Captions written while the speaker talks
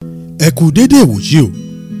ẹ kú dédé ìwòyí o.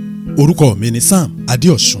 Orúkọ mi ni Sam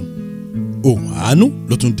Adéọ̀sùn. Ohùn àánú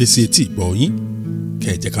ló tún dé sí etí ìgbọ́ yín.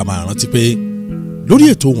 Kẹ́ ẹ jẹ́ ká máa rántí pé lórí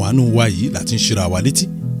ètò ohùn àánú wa yìí láti ń ṣíra wa létí,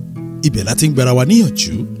 ibẹ̀ láti ń gbára wa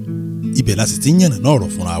níyànjú, ibẹ̀ láti ti ń yànnàná ọ̀rọ̀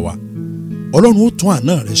fúnra wa. Ọlọ́run ó tún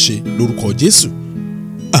àná rẹ ṣe lórúkọ Jésù.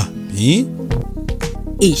 Àmín.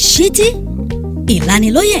 Ìṣítí,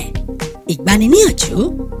 ìlanilóyè, ìgbaniníyànjú,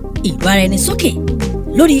 ìgbáraẹnisókè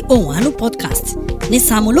lórí ohùn àánú podcast ní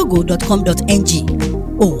samologo.com.ng.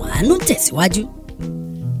 Ohùn àánú tẹ̀síwájú.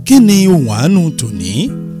 Kí ni ohùn àánú tòní?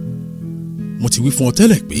 Mo ti wí fún ọ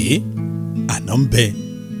tẹ́lẹ̀ pé àná ń bẹ,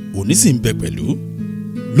 òní sì ń bẹ pẹ̀lú.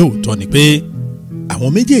 Lóòótọ́ ni pé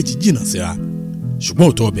àwọn méjèèjì jìnnà síra, ṣùgbọ́n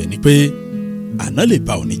òótọ́ ọbẹ̀ ni pé àná lè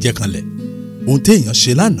ba òní jẹ́ kanlẹ̀. Ohun téèyàn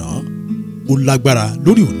ṣe lánàá ó lágbára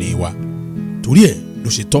lórí òní wa. Torí ẹ̀ ló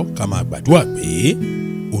ṣe tọ́ ká máa gbàdúrà pé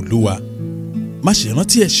Olúwa, má ṣe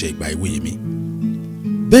rántí ẹ̀ṣẹ̀ ìgbà èwe mi.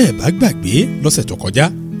 Bẹ́ẹ̀ bá gbàgbé lọ́sẹ̀ tó kọjá,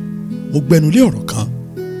 mo gbẹnulé ọ̀rọ̀ kan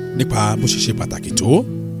nípa bó ṣe ṣe pàtàkì tó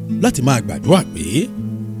láti máa gbàdúrà pé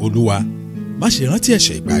Olúwa, má ṣe rántí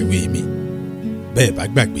ẹ̀ṣẹ̀ ìgbà èwe mi. Bẹ́ẹ̀ bá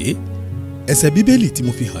gbàgbé, ẹsẹ̀ Bíbélì tí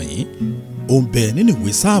mo fi hàn yín ó ń bẹ nínú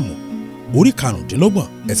ìwé Sáàmù orí 25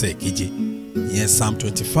 ẹsẹ̀ 7, ìyẹn Psalm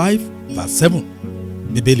 25 verse 7.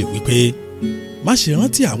 Bíbélì wípé, má ṣe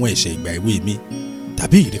rántí àwọn ẹ̀ṣẹ̀ ìgbà èwe mi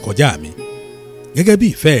tàbí ìrékọjá mi. Gẹ́gẹ́ bí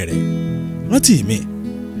ìfẹ́ rẹ, rántí mi,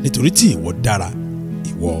 nítorí tí ìwọ dára,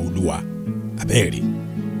 ìwọ Olúwa. Àbẹ́ẹ̀rí.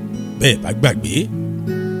 Bẹ́ẹ̀ bá gbàgbé,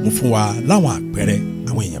 mo fún wa láwọn àpẹẹrẹ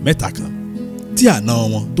àwọn èèyàn mẹ́ta kan tí àná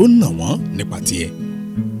wọn tó nà wọ́n nípa tiẹ̀.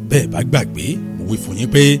 Bẹ́ẹ̀ bá gbàgbé, mo wí fún yín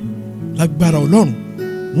pé lágbára Ọlọ́run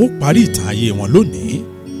wọn ó parí ìtàn ayé wọn lónìí.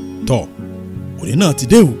 Tọ́, òní náà ti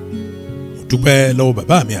dé o. Mo dúpẹ́ lọ́wọ́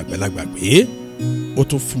bàbá mi àgbàlagbà pé ó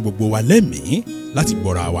tún fún gbogbo wa lẹ́mìí láti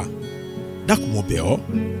gbọ́ra wa. Dákun mo bẹ̀ ọ́,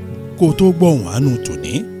 kó o tó gbọ́ ohùn àánú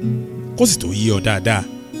tòní, kó sì tó yé ọ dáadáa,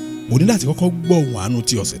 mo ní láti kọ́kọ́ gbọ́ ohùn àánú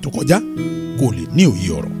ti ọ̀sẹ̀ tó kọjá kó o lè ní òye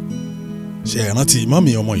ọ̀rọ̀. Ṣé ẹ rántí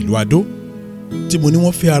mọ́mì ọmọ ìlú Adó tí mo ní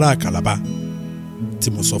wọ́n fẹ́ ará Kàlàbá, tí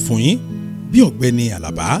mo sọ fún yín bí ọ̀gbẹ́ni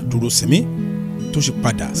Àlàbá dúró sinmi tó ṣe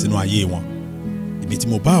padà sínú ayé wọn. Ibi tí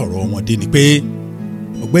mo bá ọ̀rọ̀ wọn dé ni pé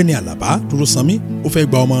ọ̀gbẹ́ni Àlàbá dúró sanmi ó fẹ́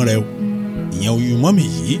gba ọmọ rẹ̀ o, ìyẹn oyún mọ́mì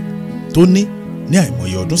yìí tó ní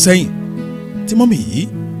àìmọye ọdún sẹ́yìn, tí mọ́mì yìí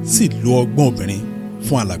sì lo ọgbọ́n obìnrin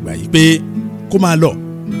fún alàgbà yìí pé kó máa lọ,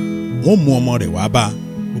 wọ́n mú ọmọ rẹ̀ wá bá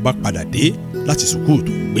bó bá padà dé láti sùkúù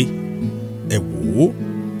tó ń gbé. Ẹ wò ó,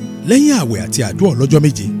 lẹ́yìn àwẹ̀ àti àdúrà ọlọ́jọ́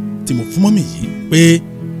 7 tí mo fún mọ́mì yìí pé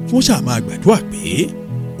kí wọ́n ṣáà máa gbàdúrà pé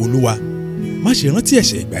Olúwa, má ṣe rántí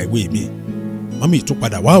ẹ̀ṣẹ̀ ìgbà èwe mi. Mọ́mì tún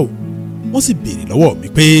padà wá o, wọ́n sì béèrè lọ́wọ́ mi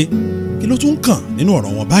pé kí ló tún kàn nínú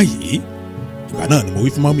ọ̀rọ̀ wọn báyìí. Ìgbà náà ni mo wí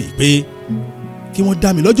fún mọ́mì pé kí wọ́n dá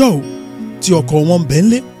mi lọ́jọ́ o tí ọkọ wọn ń bẹ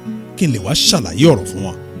ńlé kí n lè wá ṣàlàyé ọ̀rọ̀ fún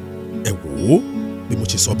wọn. Ẹ wò ó, bí mo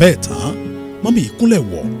ṣe sọ bẹ́ẹ̀ tán, mọ́mì kúnlẹ̀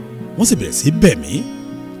wọ̀, wọ́n sì bẹ̀rẹ̀ sí bẹ̀ mí.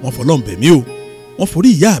 Wọ́n fọlọ́run bẹ̀ mí o, wọ́n forí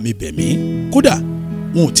ìyá mi bẹ̀ mí, kódà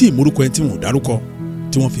wọn ò tí ì morúkọ ẹni tí wọn ò dárúkọ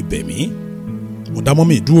tí wọ́n fi bẹ̀ mí. Mo dá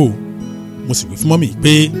mọ́mì dúró, mo sì wí fún mọ́mì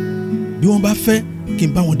pé bí wọ́n bá fẹ́ kí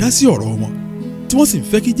n bá wọn dá sí ọ̀rọ̀ wọn, tí wọ́n sì ń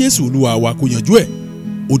fẹ́ kí Jésù Olúwa wa kó yanjú ẹ̀,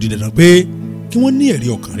 ó di dandan pé kí wọ́n ní ẹ̀rí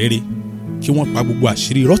ọkàn rere, kí wọ́n pa gbogbo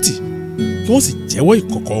àṣírí rọ́tì, kí wọ́n sì jẹ́wọ́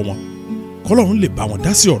ìkọ̀kọ̀ wọn, k'Ọlọ́run lè bá wọn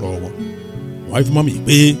dá sí ọ̀rọ̀ wọn. Wọ́n wí fún mọ́mì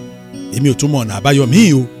pé èmi ò tún mọ ọ̀nà àbáyọ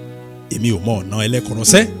míì o, èmi ò mọ ọ̀nà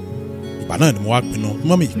ẹlẹ́kọ̀ọ́rọ́sẹ́. Ìgbà náà ni mo wá pinnu fún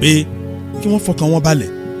mọ́mì pé kí wọ́n fọkàn wọn balẹ̀,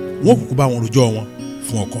 wọ́n kúkú bá wọn rojọ́ wọn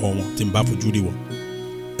fún ọkọ wọn tí n bá fojú rí wọn.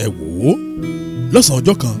 Ẹ wò ó, lọ́sàn-án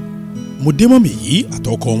ọjọ́ kan mo dé mọ́mì yìí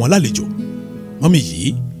àtọkọ wọn lálejò. Mọ́mì yìí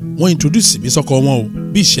wọ́n introduce mi sọ́kọ wọn o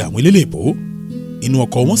bí ìṣe àwọn eléléèbó. Inú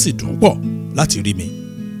ọkọ wọn sì dùn pọ̀ láti rí mi.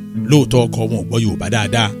 Lóòótọ́ ọkọ wọn ò gbọ́ Yorùbá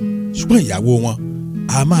dáadáa, ṣùgbọ́n ìyàwó wọn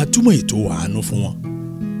a máa túmọ̀ ètò àánú fún wọn.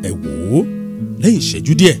 Ẹ wò ó, lẹ́yìn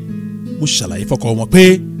ìṣẹ́jú díẹ̀ mo ṣàlàyé fọ́kọ wọn pé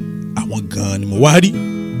àwọn gan-an ni mo wá rí.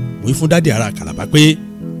 Mo wí fún dádì ará Kàlàbá pé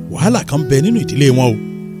wàhálà kan bẹ nínú ìdílé wọn o,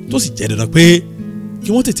 tó sì jẹ́ dandan pé kí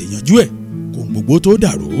wọ́n tètè yanjú ẹ̀ kó gbogbo tó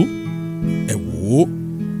dàrú. Ẹ wò ó,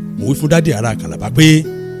 mo wí fún dádì ará Kàlàbá pé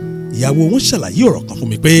ìyàwó wọn ṣàlàyé ọ̀rọ̀ kan fún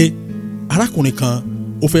mi pé arákùnrin kan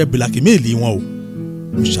ó fẹ́ blackmail wọn o.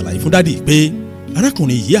 Mo ṣàlàyé fún dádì pé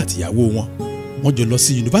arákùnrin yìí àti ìyàwó wọ́n jọ lọ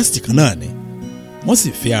sí yunifásitì kan náà ni, wọ́n sì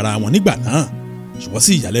fẹ́ ara wọn nígbà náà, ṣùgbọ́n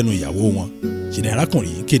sí ìyàlẹ́nu ìyàwó wọn ṣe ni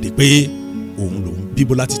arákùnrin yìí kéde pé òun lòún bí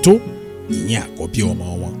Bọ́lá ti tó, ìyẹn àkọ́bí ọmọ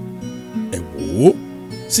wọn. Ẹ wò ó,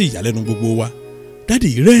 sí ìyàlẹ́nu gbogbo wa, dádì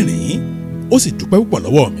rẹ́rìn-ín ó sì dúpẹ́ púpọ̀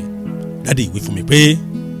lọ́wọ́ mi. Dádì wí fún mi pé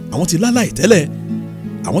àwọn ti láláì tẹ́lẹ̀,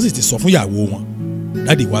 àwọn sì ti sọ fún ìyàwó wọn.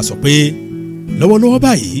 Dádì wa sọ pé lọ́wọ́lọ́wọ́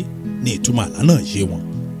báyìí ni ìtumọ̀ àlá náà yé wọn.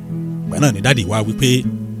 Ìgbà náà ni dádì wa wí pé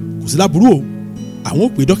kò sí láburú o, àwọn ó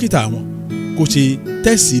pe dókítà wọn kó ṣe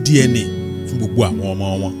tẹ́sì DNA fún gbogbo àwọn ọmọ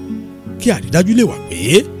wọn kí àrídájú lè wà pé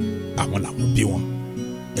àwọn làwọn bí wọn.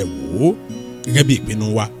 ẹ wò ó gẹ́gẹ́ bí ìpinnu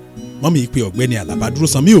wa mọ́mì pé ọ̀gbẹ́ni Àlàbá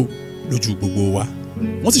Dúrósanmí o lójú gbogbo wa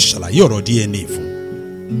wọ́n sì ṣàlàyé ọ̀rọ̀ DNA fún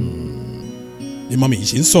bí mọ́mì yìí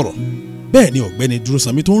ṣe ń sọ̀rọ̀ bẹ́ẹ̀ ni ọ̀gbẹ́ni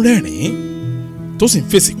Dúrósanmí tó ń rẹ́rìn-ín tó sì ń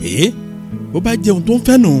fèsì pé bó bá jẹ́ ohun tó ń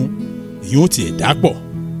fẹ́ nù ìyóò tiẹ̀ dá pọ̀.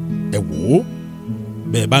 ẹ wò ó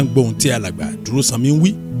bẹ́ẹ̀ bá ń gbọ́ ohun tí alàgbà Dúrósanmí ń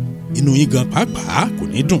wí inú yín gan pàápàá kò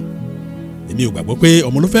ní dùn. èmi ò gbàgbọ́ pé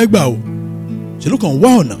ọmọ ló fẹ́ gbà o ṣe ló kàn wá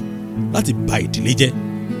ọ̀nà láti ba ìdílé jẹ́.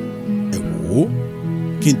 ẹ wò ó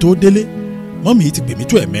kí n tó délé mọ́mì yìí ti pè mí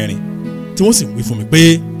tó ẹ̀mẹ́rin tí wọ́n sì ń wí fún mi pé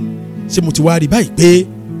ṣé mo ti wá rí báyìí pé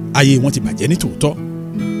ayé wọn ti bàjẹ́ ní tòótọ́.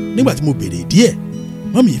 nígbà tí mo béèrè díẹ̀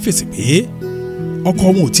mọ́mì yìí fèsì pé ọkọ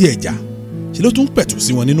wọn ò tiẹ̀ jà ṣe ló tún pẹ̀tù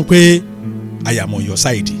sí wọn nínú pé àyàmọ̀ yọ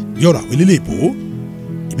sáìdì bí ọ̀rọ̀ àwọn elélè bò ó.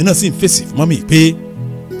 èmi náà sì ń fèsì fún mọ́mì pé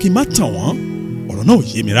kí n má tàn wọ́n ọ̀rọ̀ náà ò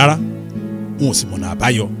yé mi rárá n ò sì mọ̀nà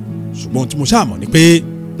àbáyọ ṣùgbọ́n ohun tí mo ṣáà mọ̀ ni pé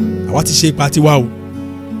àwa ti ṣe ipa tiwa o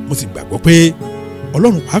mo sì gbàgbọ́ pé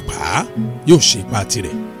Ọlọ́run pàápàá yóò ṣe ipa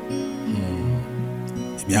tirẹ̀.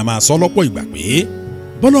 èmi a máa sọ lọ́pọ̀ ìgbà pé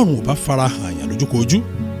bọ́lọ́run ò bá fara hàn yàn lójúkojú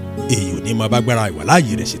èyí ò ní máa bá gbára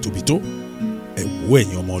ìwàláàyè rẹ̀ ṣe tóbi tó. ẹ wò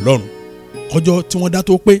ẹ̀yin ọmọ Ọlọ́run kọjọ́ tí wọ́n dá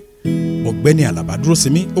tó pé ọ̀gbẹ́ni Àlàbá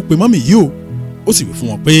Dúrósanmí ó pe mọ́mì yìí o ó sì wí fún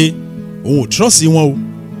wọn pé òun ò trọ́ọ̀sì wọn o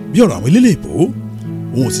bí ọ̀rọ̀ àwọn elélè ìbò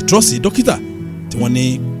òun ò sì trọ́ọ̀sì dókítà tí wọ́n ní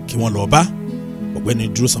kí wọ́n lọ bá. ọ̀gbẹ́ni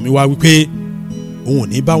Dúrósanmí wá wípé òun ò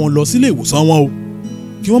ní bá wọn lọ sílé ìwòsàn wọn o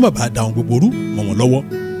kí wọ́n bàbá da ohun gbogbo rú mọ́ wọn lọ́wọ́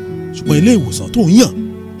ṣùgbọ́n ilé ìwòsàn tó ń yàn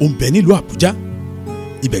ó ń bẹ nílùú Àbújá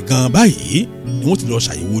ibẹ̀ gan báyìí ni wọ́n ti lọ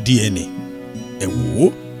ṣàyẹ̀wò DNA. ẹ wò ó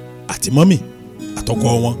àti mọ́mì àtọkọ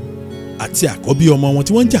wọn àti àkọ́bí ọmọ wọn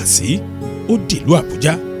tí wọ́n ń jà sí ó dìlú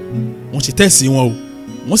Àbújá wọ́n ṣe tẹ́sì wọn o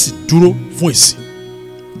wọ́n sì dúró fún èsì.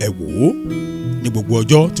 ẹ wò ó ní gbogbo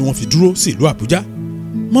ọjọ́ tí wọ́n fi dúró sí ìlú Àbújá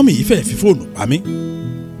mọ́mì yìí fẹ́ẹ́ fi fóònù pa mí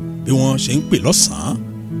bí wọ́n ṣe ń pè lọ́sàn-án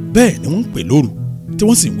bẹ́ẹ̀ ni wọ́n ń pè lóru tí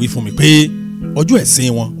wọ́n sì ń wí fún mi pé ọjọ́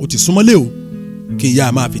ẹ̀sìn wọn ó ti súnmọ́lé o kí n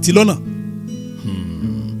yá máa fìtí lọ́nà.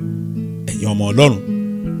 ẹ̀yin ọmọ Ọlọ́run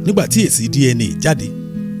nígbà tí èsì DNA jáde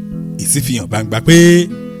èsì fi hàn gbangba pé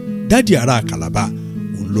dádì ará Kàlàbá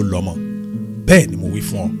òun ló lọ́mọ bẹ́ẹ̀ ni mo wí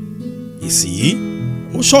fún ọ. èsì yìí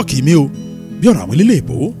ó ṣọ́ọ̀kì mi o bí ọ̀rọ̀ àwọn elélè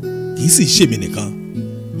ìbò kì í sì ṣèmi nìkan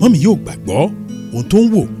mọ́mì yóò gbàgbọ́ ohun tó ń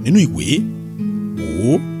wò nínú ìwé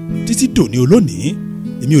wò ó títí dòní olónìí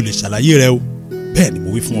èmi ò lè ṣàlàyé rẹ o bẹ́ẹ̀ ni mo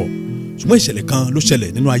wí fún ọ ṣùgbọ́n ìṣẹ̀lẹ̀ kan ló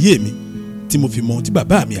ṣẹlẹ̀ nínú ayé mi tí mo fi mọ ohun tí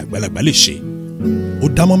bàbá mi àgbàlagbà lè ṣe. ó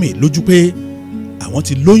dá mọ́ mi lójú pé àwọn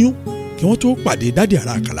ti lóyún kí wọ́n tó pàdé dádì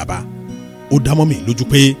ará Kàlàbá. ó dá mọ́ mi lójú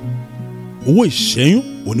pé owó ìṣẹ́yún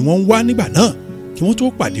òun ni wọ́n ń wá nígbà náà kí wọ́n tó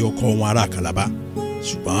pàdé ọkọ wọn ará Kàlàbá.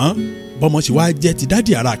 ṣùgbọ́n bọ́mọ ṣe wá jẹ́ ti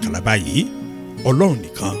dádì ará Kàlàbá yìí Ọlọ́run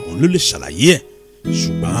nìkan òun ló lè ṣàlàyé ẹ̀.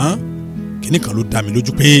 ṣùgbọ́n kíní kan ló dá mi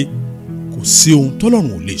lójú pé kò sí ohun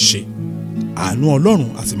tọ́lọ́run ò lè ṣe. àánú Ọlọ́run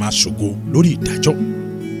á sì máa ṣògo lórí ìdájọ́.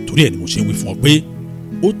 torí ẹ̀ ni mo ṣe ń wí fún ọ pé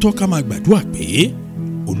ó tọ́ ká máa gbàdúrà pé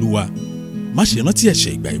Olúwa má ṣe rántí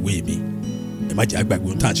ẹ̀ṣẹ̀ ìgbà èwe mi ẹ má jẹ́ àgbàgbé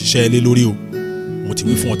ohun tá à ń ṣiṣẹ́ lé lórí o. mo ti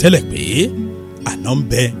wí fún ọ tẹ́lẹ̀ pé àná ń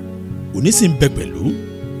bẹ òní sì ń bẹ pẹ̀lú.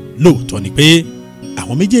 lóòótọ́ ni pé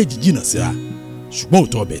àwọn méjèèjì jìnnà síra ṣùgbọ́n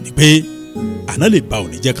òótọ́ ọbẹ̀ ni pé àná lè ba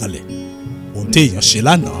òní jẹ́ kanlẹ̀. ohun tí èèyàn ṣe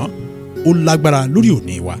lánàá ó lágbára lórí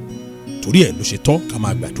òní wa torí ẹ̀ ló ṣe tọ́ ká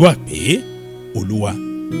máa gbàdúrà pé Olúwa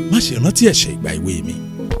má ṣe rántí ẹ̀ṣẹ̀ ìgbà èwe mi.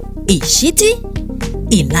 ìṣítí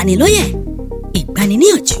ìlanilóyè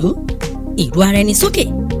ìgbaniníyànjú ìró ara ẹni sókè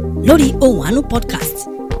lórí Ohùn Àánú podcast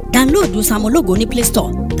dáńlóòdù Sam Ológo ní Play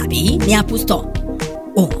Store tàbí ní Apple Store.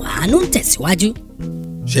 Ohùn Àánú ń tẹ̀síwájú.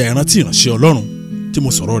 ṣé ẹ rántí ìránṣẹ́ Ọlọ́run tí mo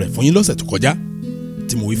sọ̀rọ̀ rẹ̀ fún yín lọ́sẹ̀ tó kọjá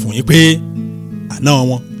tí mo wí fún yín pé àná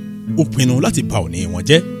wọn ó pinnu láti bà òní wọn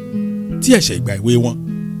jẹ́ tí ẹ̀ṣẹ̀ ìgbà èwe wọn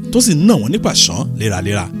tó sì ń nà wọ́n nípa ṣán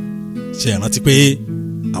léraléra. ṣé ẹ rántí pé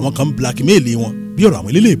àwọn kan ń blackmail wọn bí ọ̀rọ̀ àwọn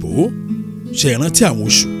elélè ìbò. ṣé ẹ rántí àwọn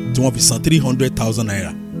oṣù tí wọ́n fi san 300,000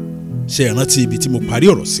 naira. ṣé ẹ rántí ibi tí mo parí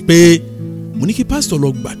ọ̀rọ̀ sí pé mo ní kí pásítọ̀ lọ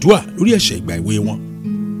gbàdúrà lórí ẹ̀ṣẹ̀ ìgbà èwe wọn.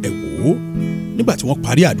 ẹ wò ó nígbà tí wọ́n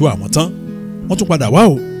parí àdúrà wọn tán wọ́n tún padà wá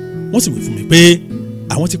o wọ́n sì wí fún mi pé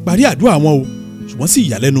àwọn ti parí àdúrà wọn o ṣùgbọ́n sí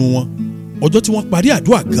ìyàlẹ́nu wọn ọjọ́ tí wọ́n parí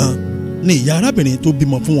àdúrà gan ni ìyá arábìnrin tó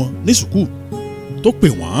bímọ fún wọn ní sùkúù tó pè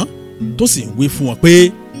wọ́n tó sì ń wí fún wọn pé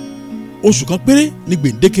oṣù kan péré ní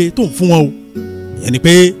gbèǹdéke tó ń fún wọn o ìyẹn ni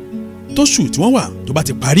pé tóṣù tí wọ́n wà tó bá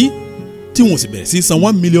ti parí tí wọn ò sì bẹ̀rẹ̀ sí san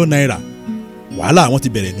 1 million naira wàhálà wọn ti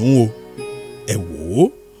bẹ̀rẹ̀ nù o. ẹ wò ó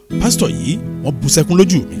pásítọ̀ yìí wọ́n bú sẹ́kún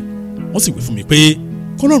lójú mi wọ́n sì wí fún mi pé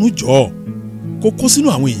kọ́lọ́run jọ̀ọ́ kó kó sínú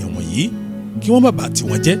àwọn èèyàn wọ̀nyí kí wọ́n má bàa tì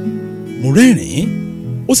wọ́n jẹ́ mo rẹ́rìn-ín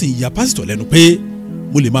ó sì ń ya pásítọ̀ lẹ́nu pé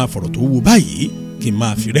mo lè máa fọ̀rọ̀ tó wúwo báyìí kí n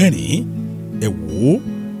máa fi rẹ́rìn-ín. ẹ wò ó,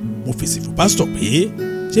 mo fèsì fún pásítọ̀ pé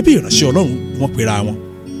ṣé bí ìránṣẹ́ Ọlọ́run ni wọ́n pera wọn,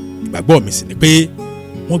 ìgbàgbọ́ mi sì ni pé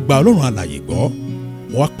wọ́n gba Ọlọ́run alààyè gbọ́.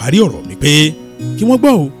 mo wá parí ọ̀rọ̀ mi pé kí wọ́n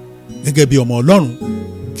gbọ́ o gẹ́gẹ́ bí ọmọ Ọlọ́run,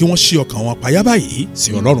 kí wọ́n ṣí ọkàn wọn payá báyìí sí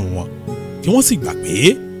Ọlọ́run wọn, kí wọ́n sì gbà pé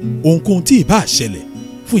ohunkóhun tí ìbá ṣẹlẹ̀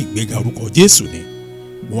fún ìgbéga orúkọ Jésù ni.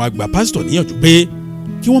 mo wá gba pásítọ̀ níyànjú pé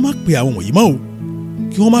kí wọ́n má pe àwọn wọ̀nyí mọ́ o,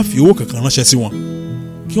 kí wọ́n má fi owó kankan ránṣẹ́ sí wọn,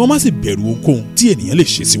 kí wọ́n má sì bẹ̀rù ohunkóhun tí ènìyàn lè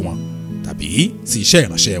ṣe sí wọn tàbí sí iṣẹ́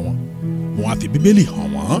ìránṣẹ́ wọn. mo wá fi Bíbélì hàn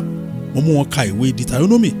wọ́n, mo mú wọn ka ìwé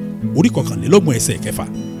Deuteronomy orí 21 ẹsẹ̀ 6,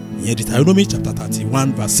 ìyẹn Deuteronomy chapter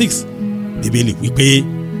 31 verse 6. Bíbélì wípé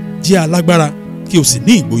jẹ́ alágbára kí o sì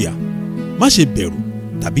ní ìgboyà, má ṣe bẹ̀rù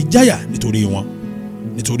tàbí jáyà nítorí wọn,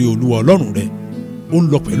 nítorí Olúwa Ọlọ́run rẹ ó ń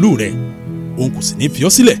lọ pẹ̀lú rẹ, òun kò sì ní fi ọ́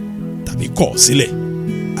sílẹ̀ tàbí kọ̀ ọ́ sílẹ̀.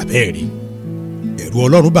 àbẹ́ẹ̀rí, ẹ̀rù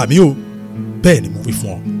Ọlọ́run bà mí o, bẹ́ẹ̀ ni mo wí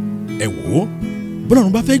fún ọ. ẹ wò ó,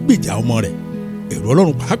 bọ́lọ́run bá fẹ́ gbèjà ọmọ rẹ̀, ẹ̀rù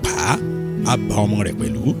Ọlọ́run pàápàá á bá ọmọ rẹ̀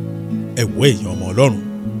pẹ̀lú. ẹ wò ẹ̀yin ọmọ Ọlọ́run,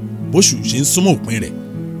 bóṣù ṣe ń súnmọ́ òpin rẹ̀,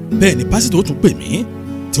 bẹ́ẹ̀ ni pásítọ̀ ó tún pè mí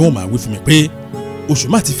tí wọ́n máa wí fún mi pé oṣù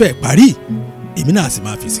má ti fẹ́ parí, èmi náà sì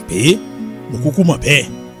máa fèsì pé mo kúkú mọ̀ bẹ́ẹ̀,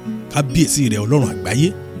 kábíyèsí rẹ̀ Ọlọ́run àgbáyé.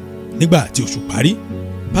 nígbà tí oṣù parí,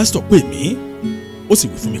 pásítọ̀ pè mí ó sì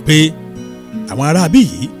wí fún mi pé àwọn ará bí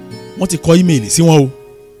yìí wọ́n ti kọ ímeèlì sí wọn o,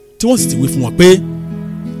 tí wọ́n sì ti wí fún wọn pé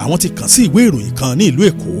àwọn ti kàn sí ìwé ìròyìn kan ní ìlú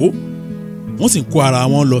Èkó, wọ́n sì ń kó ara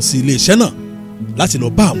wọn lọ sí iléeṣẹ́ náà láti lọ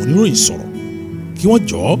bá àwọn oníròyìn sọ̀rọ̀ kí wọ́n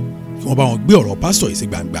jọ̀ọ́ kí wọ́n bá wọn gbé ọ̀rọ̀ pásítọ̀ yìí sí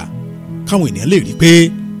gbangba káwọn ènìyàn lè rí i pé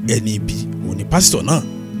ẹni ibi òun ni pásítọ̀ náà.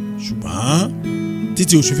 ṣùgbọ́n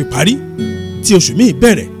títí oṣù fi parí, tí oṣù míì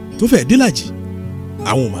bẹ̀rẹ̀ tó fẹ́ẹ́ délàjì,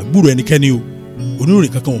 àwọn ò máa gbúrò ẹnikẹ́ni o,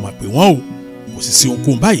 oníròyìn kankan ò máa pè wọ́n o, kò sì sí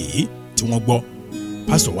ohunkóhun báyìí tí wọ́n gbọ́.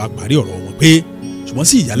 pásítọ̀ wa parí ọ̀rọ̀ wọn pé ṣùgbọ́n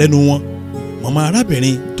sí ìyàlẹ́nu wọn, màmá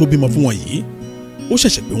arábìnrin tó bímọ fún wọn yìí ó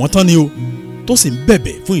ṣẹ̀ṣẹ̀ pé wọ́n tán ni o, tó sì ń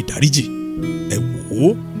bẹ̀bẹ̀ fún ìdáríjì. ẹ wò ó,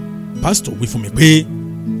 pásítọ̀ wí fún mi pé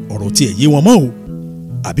ọ̀rọ̀ tí ẹ̀ yé wọn mọ́ o,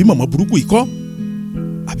 àbí màmá burúkú ikọ́,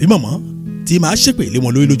 àbí màmá tí máa ṣépè lé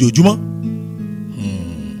wọn lórí lójoojúmọ́.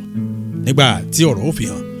 nígbà tí ọ̀rọ̀ ó fi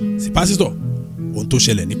hàn sí pásítọ̀, ohun tó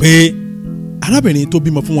ṣẹlẹ̀ ni pé arábìnrin tó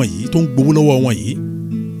bímọ fún wọn yìí tó ń gbowó lọ́wọ́ wọn yìí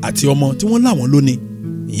àti ọmọ tí wọ́n láwọn lóní,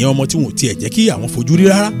 ìyẹn ọmọ tí wọn ò tiẹ̀ jẹ́ kí àwọn fojú rí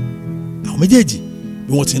rárá, àwọn méjèèjì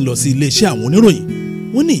bí wọ́n ti ń lọ sí iléeṣẹ́ àwọn oníròyìn,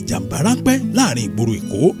 wọ́n ní ìjàmbá ráńpẹ́ láàrin ìgboro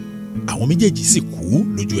Èkó, àwọn méjèèjì sì kú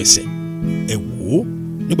lójú ẹsẹ̀. ẹ wò ó,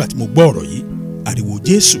 nígbà tí mo gbọ́ ọ̀rọ̀ yìí, ariwo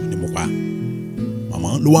Jésù ni mo pa. màmá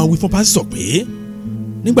ló wá ń wí fún pásítọ̀ pé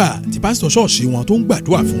nígbà tí pásítọ̀ ṣọ́ọ̀ṣì wọn tó ń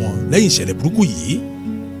gbàdúrà fún wọn lẹ́yìn ìṣẹ̀lẹ̀ burúkú yìí,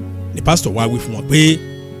 ni pásítọ̀ wá wí fún wọn pé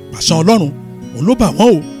pàṣán Ọlọ́run òun ló bà wọ́n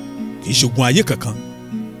o, kì í ṣogun ayé kankan.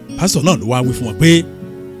 pásítọ̀ náà ló wá wí fún wọn pé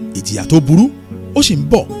ìjìyà tó burú ó sì ń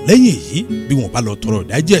bọ̀ lẹ́yìn èyí bí wọn bá lọ tọrọ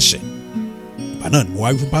ìdájí ẹ̀ṣẹ̀. ìgbà náà ni mo wá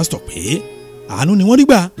wí fún pásítọ̀ pé àánú ni wọ́n rí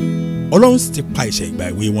gbà, Ọlọ́run sì ti pa ẹ̀ṣẹ̀ ìgbà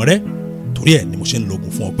èwe wọn rẹ́. torí ẹ̀ ni mo ṣe ń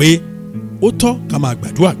lọgun fún ọ pé ó tọ́ ká máa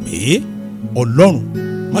gbàdúrà pé Ọlọ́run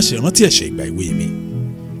má ṣe rántí ẹ̀ṣẹ̀ ìgbà èwe mi.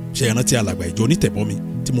 ṣe rántí alàgbà ìjọ onítẹ̀bọmi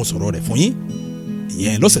tí mo sọ̀rọ̀ rẹ̀ fún yín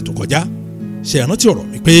ìyẹn lọ́sẹ̀ tó kọjá? ṣe rántí ọ̀rọ̀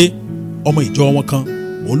mi pé ọmọ ìjọ wọn kan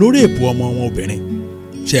òun ló rèébù ọmọ wọn obìnrin?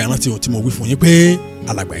 ṣe rántí ohun tí mo wí fún yín pé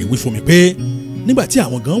alàgbà yìí wí fún mi pé nígbà tí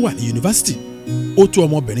àwọn gan wà ní yunifásitì, ó tó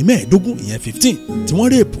ọmọbìnrin 15 ìyẹn 15 tí wọ́n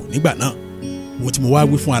rèébù nígbà náà. ohun tí mo wá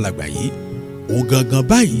wí fún alàgbà yìí, òun gangan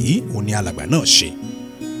báyìí òun ni alàgbà náà ṣe.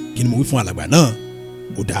 kí ni mo wí fún alàgbà náà?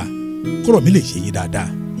 ó dáa, kọ́rọ̀ mi lè yé yín dáadáa.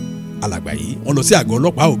 alàgbà yìí wọ́n lọ sí àgọ́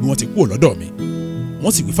ọlọ́pàá òbí wọn ti kúrò lọ́dọ̀ mi,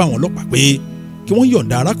 wọ́n sì wí fáwọn ọlọ́pàá pé kí wọ́n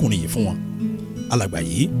yọ̀ǹda arákùnrin yìí fún wọn. alàgbà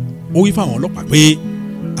yìí ó wí fáwọn ọlọ́pàá pé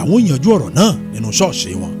àwọn ò yanjú ọ̀rọ̀ náà nínú ṣọ́ọ̀ṣì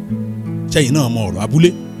wọn. ṣẹ́yìn náà mọ ọ̀rọ̀ abúlé,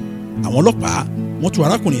 àwọn ọlọ́pàá wọ́n tú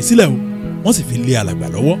arákùnrin yìí sílẹ̀ o, wọ́n sì fi lé alàgbà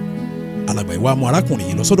lọ́wọ́. alàgbà yìí wá mú arákùnrin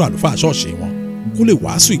yìí lọ sọ́dọ̀ àlùfáà ṣọ́ọ̀ṣì wọn kó lè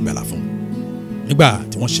wàásù ìgbàlà fún un. nígbà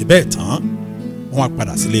tí wọ́n ṣe bẹ́ẹ̀ tán, wọ́n wá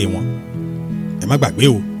padà sílé wọn. ẹ má gbàgbé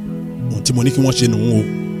o, ohun tí mo ní kí wọ́n ṣe nù ún o,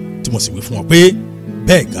 tí mo sì wí fún wọn pé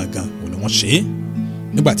bẹ́ẹ̀ gangan ò ní wọ́n ṣe é.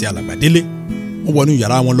 nígbà tí alàgbà délé, wọ́n wọnú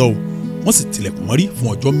yàrá wọn lọ o, wọ́n sì tilẹ̀kùn mọ́rí fún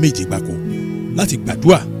ọjọ́ 7 gbáko láti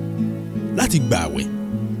gbàdúrà, láti gbààwẹ̀,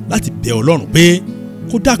 láti bẹ Ọlọ́run pé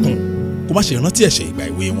kó dákun kó má ṣe rántí ẹ̀ṣẹ̀ ìgbà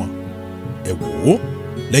èwe wọn. ẹ wò ó,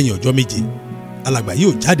 lẹ́yìn ọjọ́ 7, alàgbà yìí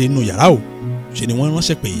ò jáde nínú yàrá o, ṣe ni wọ́n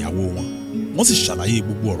ránṣẹ́ pé ìyàwó wọn, wọ́n sì ṣàlàyé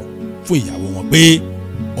gbogbo ọ̀rọ̀ fún ìyàwó wọn pé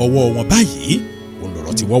ọwọ́ wọn báyìí òun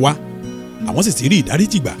lọ̀rọ̀ ti wọ́ wá, àwọn sì ti rí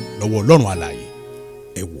ìdáríjì gbà lọ́wọ́ Ọlọ́run alààyè.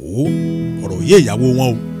 ẹ wò ó, ọ̀rọ̀ yé ìyàwó wọn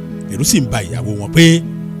o, ẹ̀rù sì ń ba ìyàwó wọn pé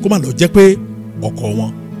kó má lọ jẹ́ pé ọkọ wọn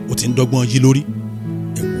ó ti ń dọ́gbọ́n yí lórí.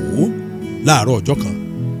 ẹ wò ó, láàárọ̀ ọjọ́ kan,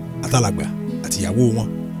 àtàlàgbà àti ìyàwó wọn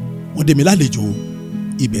wọ́n dé mi lálejò.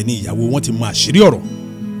 Ibẹ̀ ni ìyàwó wọn ti mọ àṣírí ọ̀rọ̀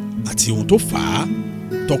àti ohun tó fà á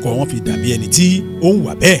tọkọ wọn fi dàbí ẹni tí ó ń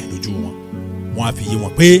wà bẹ́ẹ̀ lójú wọn. Wọ́n á fi yé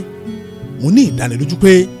wọn pé mo ní ìdánilójú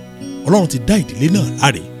pé Ọlọ́run ti dá ìdílé náà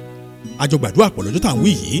láre. A jọ gbàdúrà pọ̀ lọ́jọ́ tá à ń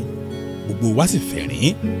wí yìí, gbogbo wa sì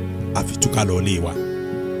fẹ̀rín àfi túká lọ ilé wa.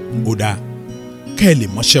 Ó dáa kẹ́ ẹ lè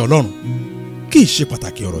mọṣẹ́ Ọlọ́run kí ìṣe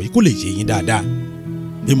pàtàkì ọ̀rọ̀ yìí kó lè yé yín dáadáa.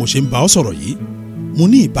 Bí mo ṣe ń bá ọ sọ̀rọ̀ yìí, mo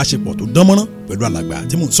ní ìbáṣepọ̀ tó dánmọ́rán pẹ̀lú alàgbà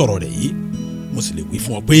tí mò ń sọ̀rọ̀ rẹ̀ yìí. Mo sì lè wí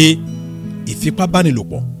fún ọ pé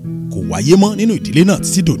ìfipábánilòpọ̀ kò wáyé mọ́ nínú ìdílé náà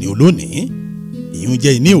títí dòní olónìí. Ìyún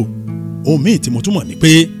jẹ́ ìní o. Ohun míì tí mo túmọ̀ ní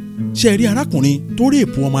pé ṣé ẹ rí arákùnrin tó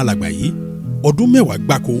réèpù ọmọ alàgbà yìí ọdún 10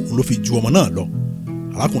 gbáko ló fi ju ọmọ náà lọ.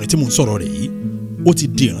 Arákùnrin tí mò ń sọ̀rọ̀ rẹ̀ yìí ó ti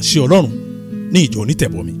di ìránṣẹ́ Ọlọ́run ní ìjọ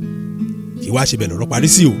onítẹ̀bọmi. Kì í wá ṣe bẹ́ẹ̀ lọ́rọ̀ parí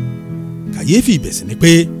sí o. Kàyéfì ibẹ̀ sì ni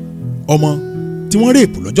pé ọmọ tí wọ́n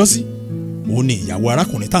réèpù lọ́jọ́sí òun ni ìyàwó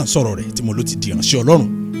arákùnrin tá à ń sọ̀rọ̀ rẹ̀ tí mo ló ti di ìránṣẹ́ Ọlọ́run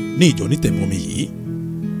ní ìjọ onítẹ̀bọmi yìí.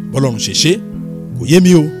 Bọ́lọ́run ṣe ṣe kò yé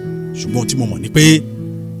mi o, ṣùgbọ́n tí mo mọ̀ ni pé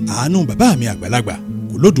àánú bàbá mi àgbàlagbà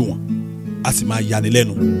kò lódiwọ̀n, a sì máa yani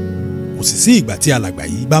lẹ́nu. Kò sì sí ìgbà tí alàgbà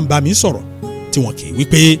yìí bá ń bá mi sọ̀rọ̀ tí wọn kì í wí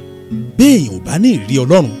pé béèyàn ò bá ní ìrírí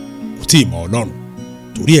Ọlọ́run kò tí ì mọ Ọlọ́run.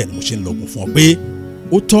 Torí ẹ̀ ni mo ṣe ń lọgun fún ọ pé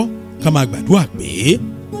ó tọ́ ká máa gbàdúrà pé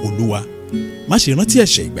Olúwa má ṣe rántí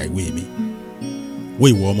ẹ̀ṣẹ̀ ìgbà èwe mi. Wo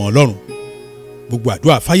ìwọ ọmọ Ọlọ́run, gbogbo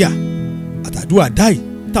àdúrà fáyà àtàdúrà dáì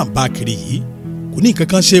tá à ń bá kiri yìí kò ní nǹkan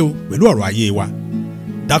kan ṣe o pẹ̀lú ọ̀rọ̀ ayé wa.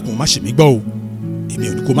 Dákun má ṣe mí gbọ́ o, èmi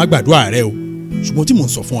ò ní kó má gbàdúrà rẹ o, ṣùgbọ́n tí mò ń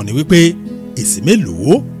sọ fún ọ ni wípé èsì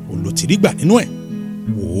mélòó òun ló ti rí gbà nínú ẹ̀.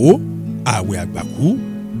 Wò ó, ààwẹ̀ àgbàkú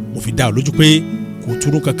mo fi dá ọ lójú pé kò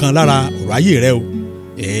túrú kankan lára ọ̀rọ̀ ayé rẹ o.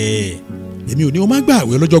 Èmi ò ní o má gbà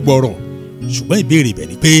àwẹ̀ ọlọ́jọ́ gbọọrọ̀, ṣùgbọ́n ìbéèrè ibẹ̀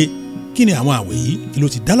ni pé kí ni àwọn àwẹ̀ yìí kí ló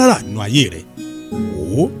ti dá lára nínú ayé rẹ.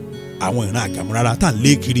 Wò ó, àwọn ìran àgàmúrara tá à ń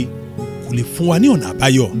lé kiri kò lè fún wa ní ọ̀nà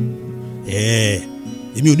àbáyọ.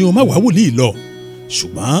 Èmi ò ní o má wá wòlíì lọ,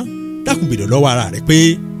 ṣùgbọ́n dákun bèrè lọ́wọ́ ara rẹ pé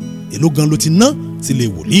èló gan ló ti ná sílé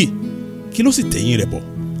wòlíì, kí ló sì tẹ̀yìn rẹ̀ bọ̀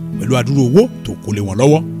pẹ̀lú adúrú owó tó kó lé wọn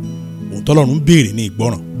lọ́wọ́. Ohun tọ́lọ́run béèrè ní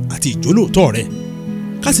ìgbọràn àti ìjólóòtọ́ rẹ̀,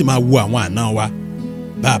 ká sì máa wo àwọn àna wa.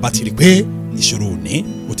 Bá a bá ti rí pé ìṣòro òní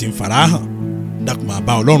kò ti ń fara hàn, dákun máa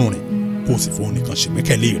bá Ọlọ́run rìn kó o sì fún nìkan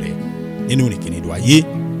ṣègbẹ́kẹ̀lé rẹ̀ nínú ìrìnkìrìndò ayé.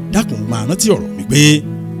 Dákun máa rántí ọ̀rọ̀ mi pé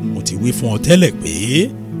mo ti wí fún ọ tẹ́lẹ̀ pé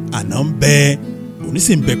àná ń bẹ òní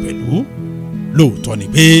sì ń bẹ pẹ̀lú. Lóòótọ́ ni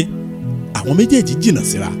pé àwọn méjèèjì jìnnà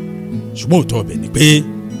síra, ṣùgbọ́n òótọ́ ọbẹ̀ ni pé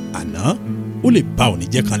àná ó lè ba òní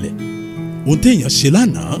jẹ́ kanlẹ̀. Ohun téèyàn ṣe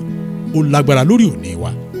lánàá ó lágbára lórí òní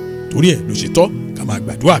wa. Torí ẹ̀ ló ṣe tọ́ ká máa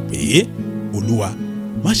gbàdúrà pé Olúwa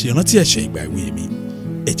má ṣe rántí ẹ̀ṣẹ̀ ìgbà èwe mi.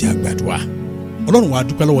 Ẹ jẹ́ á gbàdúrà. Ọlọ́run wa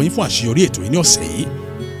dúpẹ́ lọ́wọ́ yín fún àṣeyọrí ètò yìí ní ọ̀sẹ̀ yìí.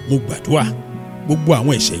 Mo gbàdúrà gbogbo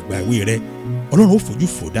àwọn ẹ̀ṣẹ̀ ìgbà èwe rẹ Ọlọ́run ó fojú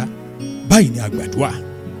fò dá. Báyìí ni a gbàdúrà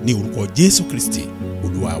ní orúkọ Jésù Kristi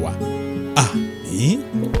Olúwa wa. Àmín.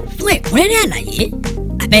 Fún ẹ̀kúnrẹ́rẹ́ àlàyé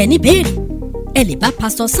àbẹ́ ní béèrè ẹ lè bá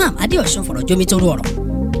Pastor Sam Adéọ̀sùn fọ̀rọ̀ jomitoro ọ̀rọ̀.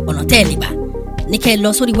 Ọ̀nà tẹ́ ẹ lè gbà ní kẹ́ ẹ lọ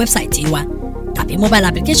sórí wẹ́bsáìtì wa tàbí mobile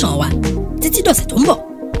application wa. Títí dọ̀sẹ̀ tó ń bọ̀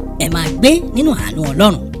ẹ máa gbé nínú àánú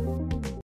Ọlọ́run.